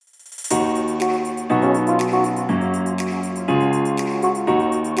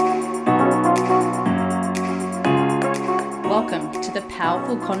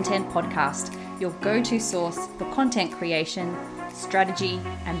Powerful Content Podcast, your go-to source for content creation, strategy,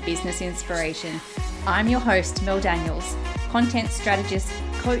 and business inspiration. I'm your host, Mel Daniels, content strategist,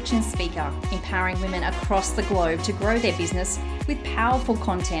 coach, and speaker, empowering women across the globe to grow their business with powerful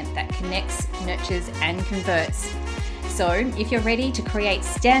content that connects, nurtures, and converts. So if you're ready to create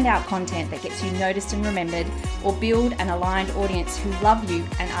standout content that gets you noticed and remembered, or build an aligned audience who love you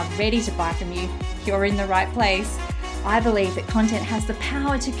and are ready to buy from you, you're in the right place. I believe that content has the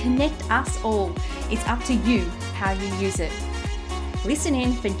power to connect us all. It's up to you how you use it. Listen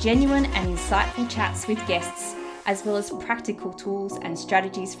in for genuine and insightful chats with guests, as well as practical tools and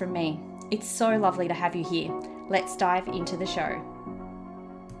strategies from me. It's so lovely to have you here. Let's dive into the show.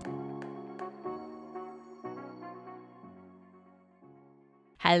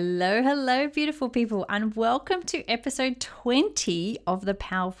 Hello, beautiful people, and welcome to episode 20 of the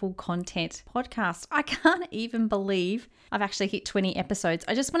Powerful Content Podcast. I can't even believe I've actually hit 20 episodes.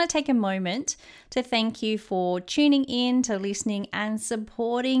 I just want to take a moment to thank you for tuning in, to listening, and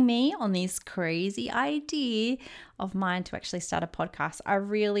supporting me on this crazy idea of mine to actually start a podcast. I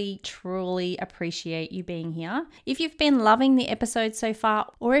really, truly appreciate you being here. If you've been loving the episode so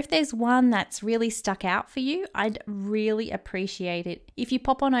far, or if there's one that's really stuck out for you, I'd really appreciate it if you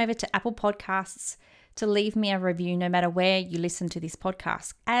pop on over to Apple Podcasts to leave me a review no matter where you listen to this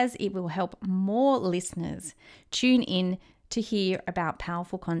podcast, as it will help more listeners tune in to hear about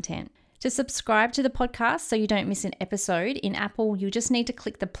powerful content. To subscribe to the podcast so you don't miss an episode, in Apple, you just need to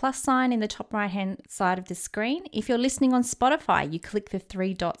click the plus sign in the top right-hand side of the screen. If you're listening on Spotify, you click the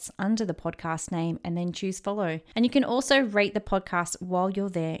 3 dots under the podcast name and then choose follow. And you can also rate the podcast while you're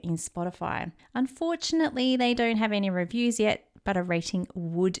there in Spotify. Unfortunately, they don't have any reviews yet, but a rating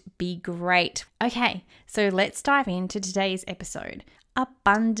would be great. Okay, so let's dive into today's episode.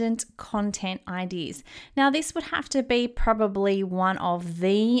 Abundant content ideas. Now, this would have to be probably one of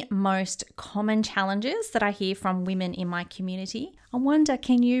the most common challenges that I hear from women in my community. I wonder,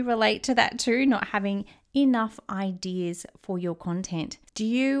 can you relate to that too, not having enough ideas for your content? Do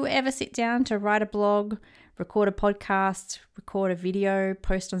you ever sit down to write a blog, record a podcast, record a video,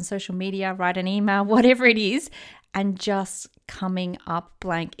 post on social media, write an email, whatever it is, and just coming up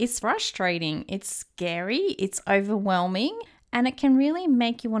blank? It's frustrating, it's scary, it's overwhelming, and it can really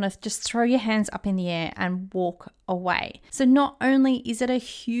make you want to just throw your hands up in the air and walk away. So not only is it a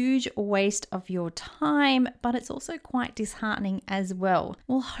huge waste of your time, but it's also quite disheartening as well.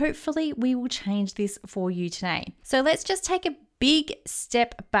 Well, hopefully we will change this for you today. So let's just take a big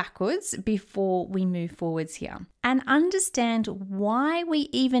step backwards before we move forwards here and understand why we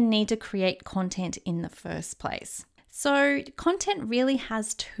even need to create content in the first place. So content really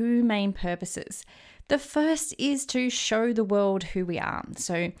has two main purposes. The first is to show the world who we are.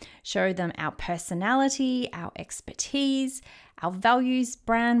 So show them our personality, our expertise, our values,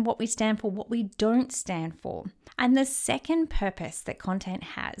 brand, what we stand for, what we don't stand for. And the second purpose that content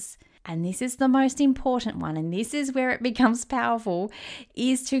has, and this is the most important one, and this is where it becomes powerful,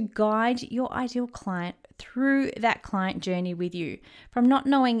 is to guide your ideal client through that client journey with you, from not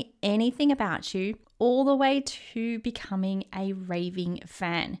knowing anything about you all the way to becoming a raving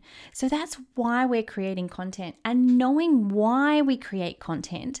fan. So that's why we're creating content, and knowing why we create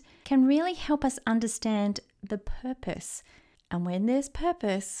content can really help us understand the purpose. And when there's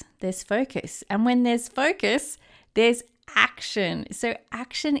purpose, there's focus. And when there's focus, there's action. So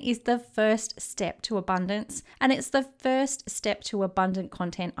action is the first step to abundance, and it's the first step to abundant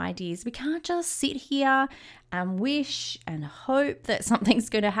content ideas. We can't just sit here and wish and hope that something's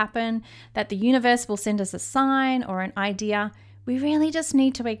going to happen, that the universe will send us a sign or an idea. We really just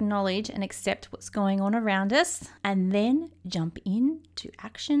need to acknowledge and accept what's going on around us, and then jump into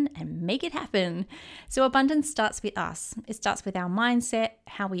action and make it happen. So abundance starts with us. It starts with our mindset,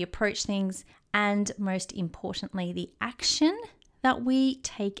 how we approach things, and most importantly, the action that we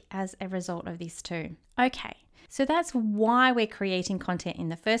take as a result of this too. Okay, so that's why we're creating content in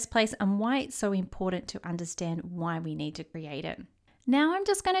the first place, and why it's so important to understand why we need to create it. Now I'm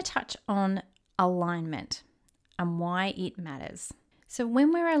just going to touch on alignment and why it matters. So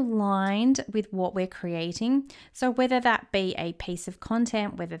when we're aligned with what we're creating, so whether that be a piece of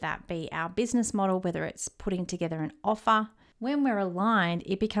content, whether that be our business model, whether it's putting together an offer, when we're aligned,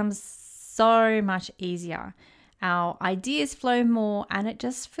 it becomes so much easier. Our ideas flow more, and it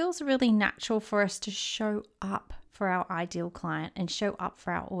just feels really natural for us to show up for our ideal client and show up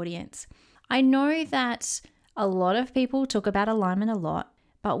for our audience. I know that a lot of people talk about alignment a lot,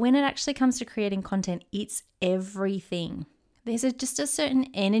 but when it actually comes to creating content, it's everything. There's just a certain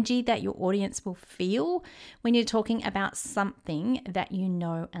energy that your audience will feel when you're talking about something that you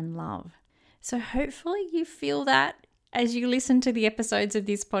know and love. So hopefully you feel that as you listen to the episodes of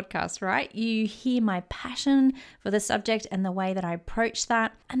this podcast, right? You hear my passion for the subject and the way that I approach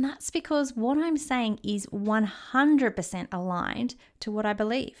that. And that's because what I'm saying is 100% aligned to what I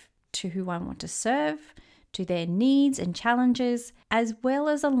believe, to who I want to serve, to their needs and challenges, as well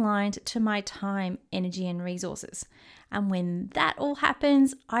as aligned to my time, energy, and resources. And when that all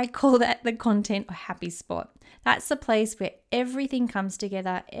happens, I call that the content or happy spot. That's the place where everything comes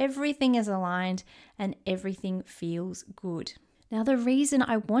together, everything is aligned, and everything feels good. Now, the reason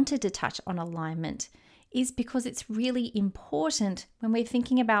I wanted to touch on alignment is because it's really important when we're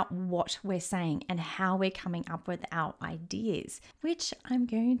thinking about what we're saying and how we're coming up with our ideas, which I'm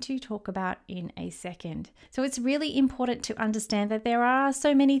going to talk about in a second. So it's really important to understand that there are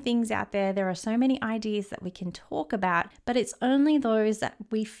so many things out there, there are so many ideas that we can talk about, but it's only those that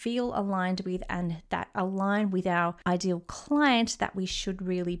we feel aligned with and that align with our ideal client that we should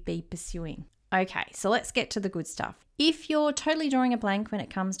really be pursuing. Okay, so let's get to the good stuff. If you're totally drawing a blank when it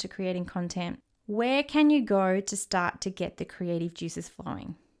comes to creating content, where can you go to start to get the creative juices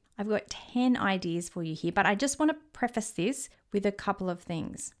flowing? I've got 10 ideas for you here, but I just want to preface this with a couple of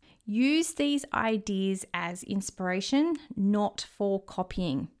things. Use these ideas as inspiration, not for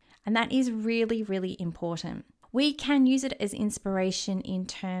copying. And that is really, really important. We can use it as inspiration in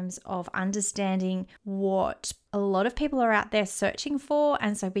terms of understanding what a lot of people are out there searching for,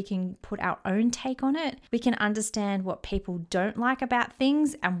 and so we can put our own take on it. We can understand what people don't like about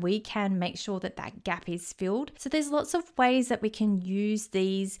things, and we can make sure that that gap is filled. So there's lots of ways that we can use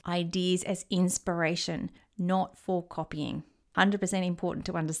these ideas as inspiration, not for copying. 100% important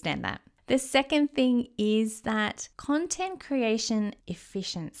to understand that. The second thing is that content creation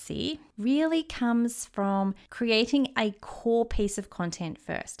efficiency really comes from creating a core piece of content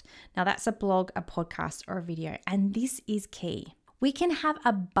first. Now, that's a blog, a podcast, or a video, and this is key. We can have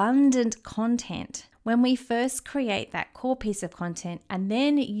abundant content when we first create that core piece of content and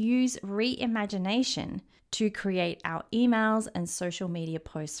then use reimagination to create our emails and social media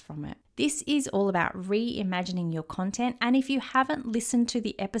posts from it. This is all about reimagining your content. And if you haven't listened to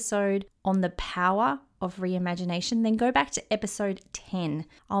the episode on the power of reimagination, then go back to episode 10.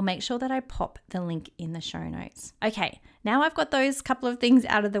 I'll make sure that I pop the link in the show notes. Okay, now I've got those couple of things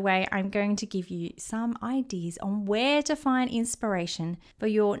out of the way, I'm going to give you some ideas on where to find inspiration for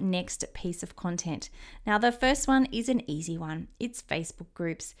your next piece of content. Now, the first one is an easy one. It's Facebook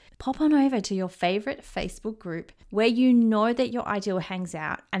groups. Pop on over to your favorite Facebook group where you know that your ideal hangs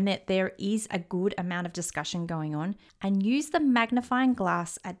out and that there is a good amount of discussion going on, and use the magnifying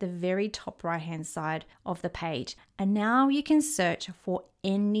glass at the very top right-hand side of the page. And now you can search for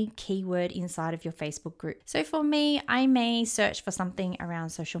any keyword inside of your Facebook group. So for me, I may search for something around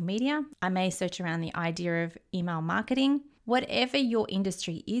social media. I may search around the idea of email marketing. Whatever your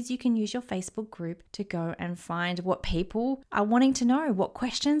industry is, you can use your Facebook group to go and find what people are wanting to know, what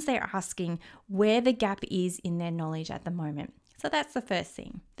questions they're asking, where the gap is in their knowledge at the moment. So that's the first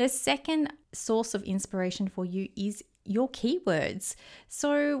thing. The second source of inspiration for you is your keywords.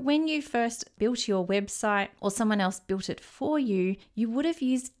 So when you first built your website or someone else built it for you, you would have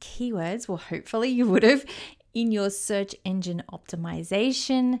used keywords, well, hopefully you would have, in your search engine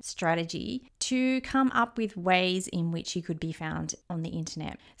optimization strategy to come up with ways in which you could be found on the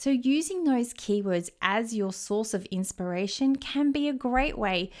internet. So using those keywords as your source of inspiration can be a great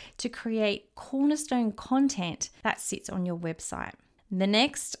way to create cornerstone content that sits on your website. The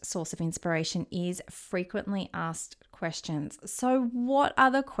next source of inspiration is frequently asked questions. So what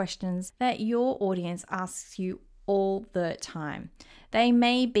are the questions that your audience asks you all the time? They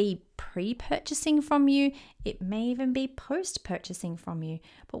may be pre-purchasing from you. It may even be post-purchasing from you.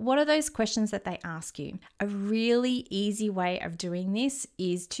 But what are those questions that they ask you? A really easy way of doing this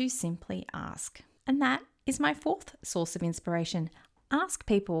is to simply ask. And that is my fourth source of inspiration. Ask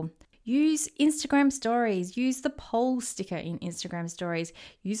people. Use Instagram stories, use the poll sticker in Instagram stories,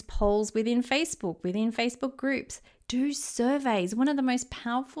 use polls within Facebook groups, do surveys. One of the most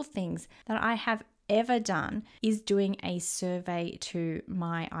powerful things that I have ever done is doing a survey to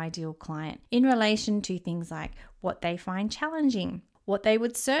my ideal client in relation to things like what they find challenging, what they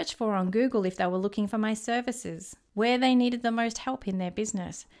would search for on Google if they were looking for my services, where they needed the most help in their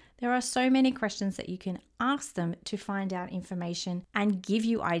business. There are so many questions that you can ask them to find out information and give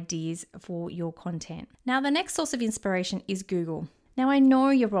you ideas for your content. Now, the next source of inspiration is Google. Now, I know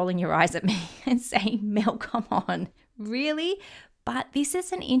you're rolling your eyes at me and saying, Mel, come on, really? But this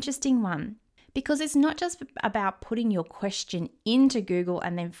is an interesting one, because it's not just about putting your question into Google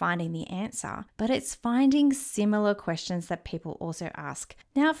and then finding the answer, but it's finding similar questions that people also ask.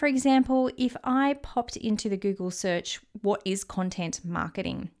 Now, for example, if I popped into the Google search, what is content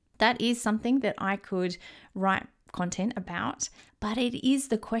marketing? That is something that I could write content about, but it is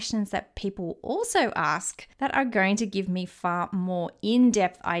the questions that people also ask that are going to give me far more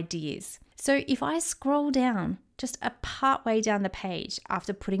in-depth ideas. So if I scroll down just a part way down the page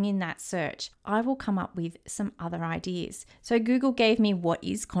after putting in that search, I will come up with some other ideas. So Google gave me what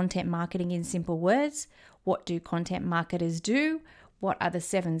is content marketing in simple words, what do content marketers do, what are the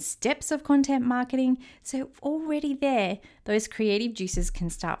 7 steps of content marketing? So already there, those creative juices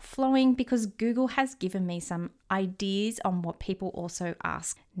can start flowing because Google has given me some ideas on what people also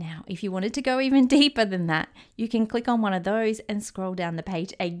ask. Now, if you wanted to go even deeper than that, you can click on one of those and scroll down the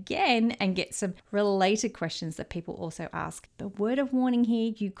page again and get some related questions that people also ask. But word of warning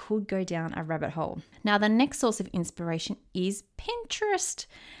here, you could go down a rabbit hole. Now, the next source of inspiration is Pinterest.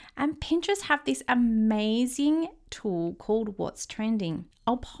 And Pinterest have this amazing tool called What's Trending.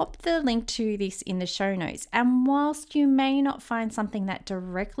 I'll pop the link to this in the show notes. And whilst you may not find something that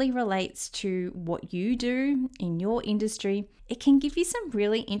directly relates to what you do in your industry, it can give you some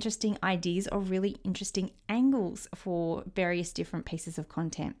really interesting ideas or really interesting angles for various different pieces of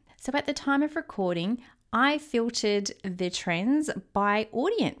content. So at the time of recording, I filtered the trends by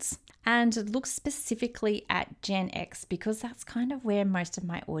audience and looked specifically at Gen X because that's kind of where most of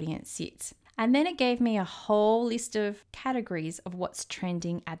my audience sits. And then it gave me a whole list of categories of what's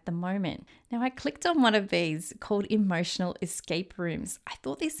trending at the moment. Now I clicked on one of these called emotional escape rooms. I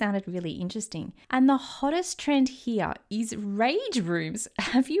thought this sounded really interesting. And the hottest trend here is rage rooms.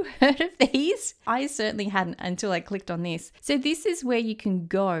 Have you heard of these? I certainly hadn't until I clicked on this. So this is where you can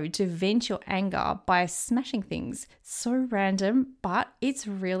go to vent your anger by smashing things. So random, but it's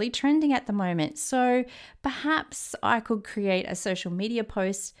really trending at the moment. So perhaps I could create a social media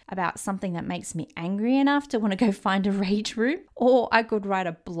post about something that makes me angry enough to want to go find a rage room, or I could write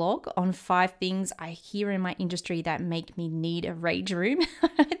a blog on 5 things I hear in my industry that make me need a rage room.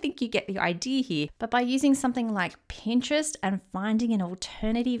 I think you get the idea here. But by using something like Pinterest and finding an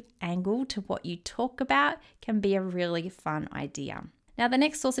alternative angle to what you talk about can be a really fun idea. Now, the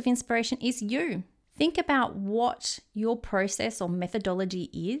next source of inspiration is you. Think about what your process or methodology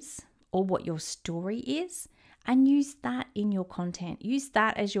is, or what your story is, and use that in your content. Use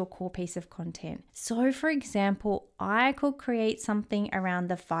that as your core piece of content. So for example, I could create something around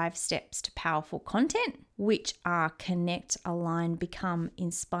the 5 steps to powerful content, which are connect, align, become,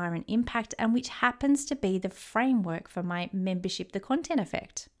 inspire, and impact, and which happens to be the framework for my membership, The Content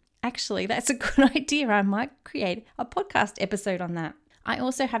Effect. Actually, that's a good idea. I might create a podcast episode on that. I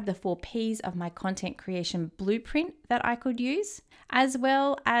also have the 4 Ps of my content creation blueprint that I could use, as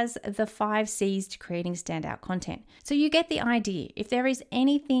well as the 5 Cs to creating standout content. So you get the idea. If there is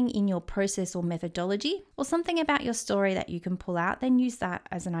anything in your process or methodology or something about your story that you can pull out, then use that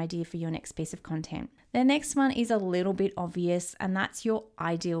as an idea for your next piece of content. The next one is a little bit obvious, and that's your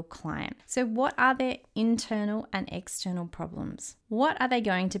ideal client. So what are their internal and external problems? What are they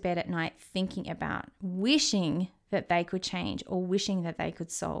going to bed at night thinking about, wishing that they could change or wishing that they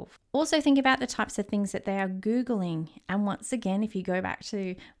could solve? Also think about the types of things that they are Googling. And once again, if you go back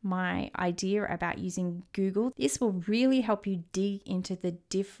to my idea about using Google, this will really help you dig into the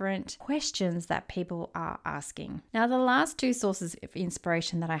different questions that people are asking. Now, the last 2 sources of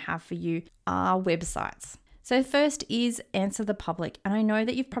inspiration that I have for you are websites. So first is Answer the Public. And I know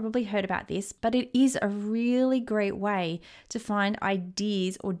that you've probably heard about this, but it is a really great way to find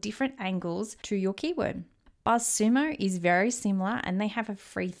ideas or different angles to your keyword. BuzzSumo is very similar, and they have a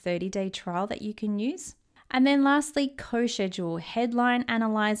free 30-day trial that you can use. And then lastly, CoSchedule. Headline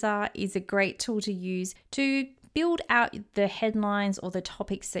Analyzer is a great tool to use to build out the headlines or the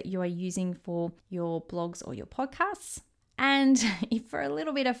topics that you are using for your blogs or your podcasts. And if for a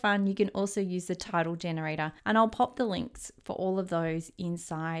little bit of fun, you can also use the title generator. And I'll pop the links for all of those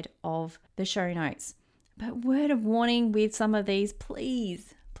inside of the show notes. But word of warning with some of these,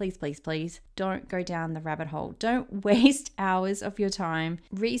 please don't go down the rabbit hole. Don't waste hours of your time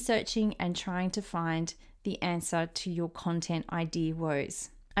researching and trying to find the answer to your content idea woes.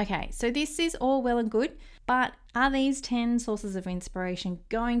 Okay, so this is all well and good, but are these 10 sources of inspiration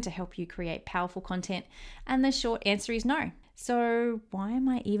going to help you create powerful content? And the short answer is no. So why am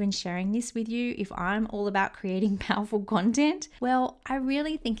I even sharing this with you if I'm all about creating powerful content? Well, I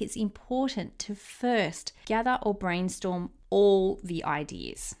really think it's important to first gather or brainstorm all the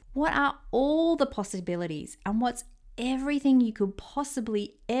ideas. What are all the possibilities, and what's everything you could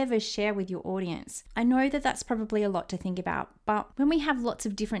possibly ever share with your audience? I know that that's probably a lot to think about, but when we have lots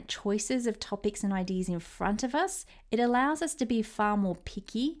of different choices of topics and ideas in front of us, it allows us to be far more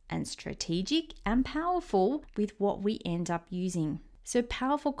picky and strategic and powerful with what we end up using. So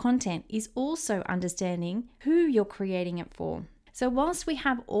powerful content is also understanding who you're creating it for. So whilst we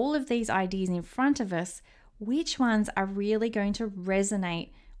have all of these ideas in front of us, which ones are really going to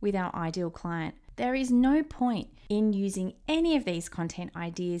resonate with our ideal client. There is no point in using any of these content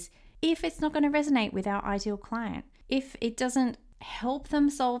ideas if it's not going to resonate with our ideal client. If it doesn't help them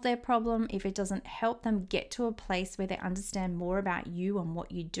solve their problem, if it doesn't help them get to a place where they understand more about you and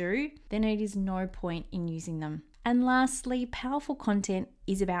what you do, then it is no point in using them. And lastly, powerful content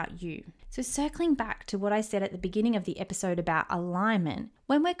is about you. So circling back to what I said at the beginning of the episode about alignment,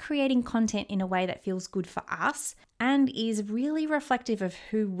 when we're creating content in a way that feels good for us and is really reflective of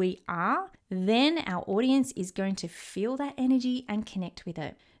who we are, then our audience is going to feel that energy and connect with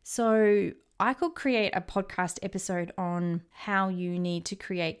it. So I could create a podcast episode on how you need to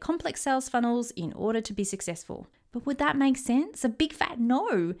create complex sales funnels in order to be successful. But would that make sense? A big fat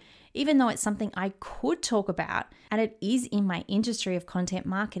no. Even though it's something I could talk about and it is in my industry of content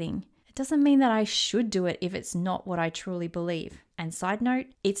marketing, it doesn't mean that I should do it if it's not what I truly believe. And side note,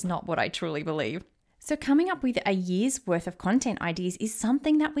 it's not what I truly believe. So coming up with a year's worth of content ideas is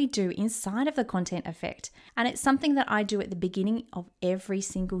something that we do inside of the Content Effect. And it's something that I do at the beginning of every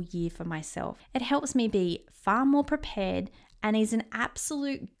single year for myself. It helps me be far more prepared and is an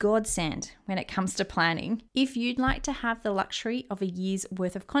absolute godsend when it comes to planning. If you'd like to have the luxury of a year's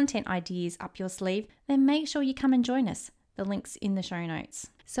worth of content ideas up your sleeve, then make sure you come and join us. The link's in the show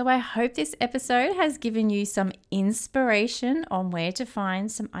notes. So I hope this episode has given you some inspiration on where to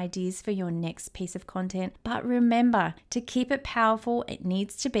find some ideas for your next piece of content. But remember, to keep it powerful, it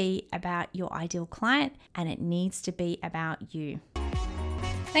needs to be about your ideal client and it needs to be about you.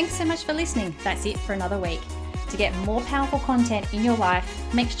 Thanks so much for listening. That's it for another week. To get more powerful content in your life,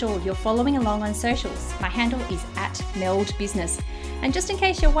 make sure you're following along on socials. My handle is @meldbusiness. And just in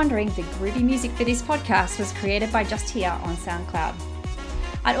case you're wondering, the groovy music for this podcast was created by Just Here on SoundCloud.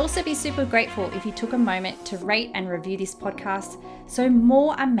 I'd also be super grateful if you took a moment to rate and review this podcast so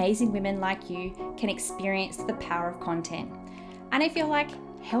more amazing women like you can experience the power of content. And if you're like,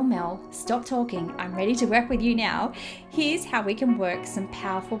 hell Mel, stop talking, I'm ready to work with you now, here's how we can work some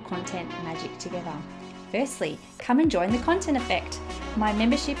powerful content magic together. Firstly, come and join the Content Effect, my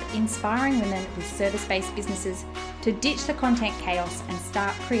membership inspiring women with service-based businesses to ditch the content chaos and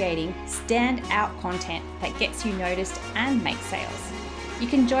start creating stand-out content that gets you noticed and makes sales. You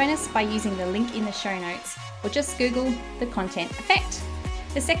can join us by using the link in the show notes or just Google the Content Effect.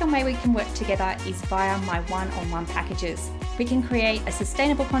 The second way we can work together is via my one-on-one packages. We can create a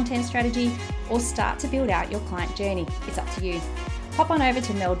sustainable content strategy or start to build out your client journey. It's up to you. Hop on over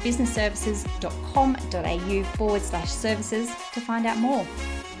to meldbusinessservices.com.au/services to find out more.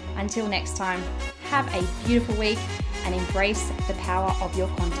 Until next time, have a beautiful week and embrace the power of your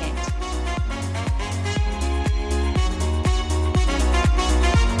content.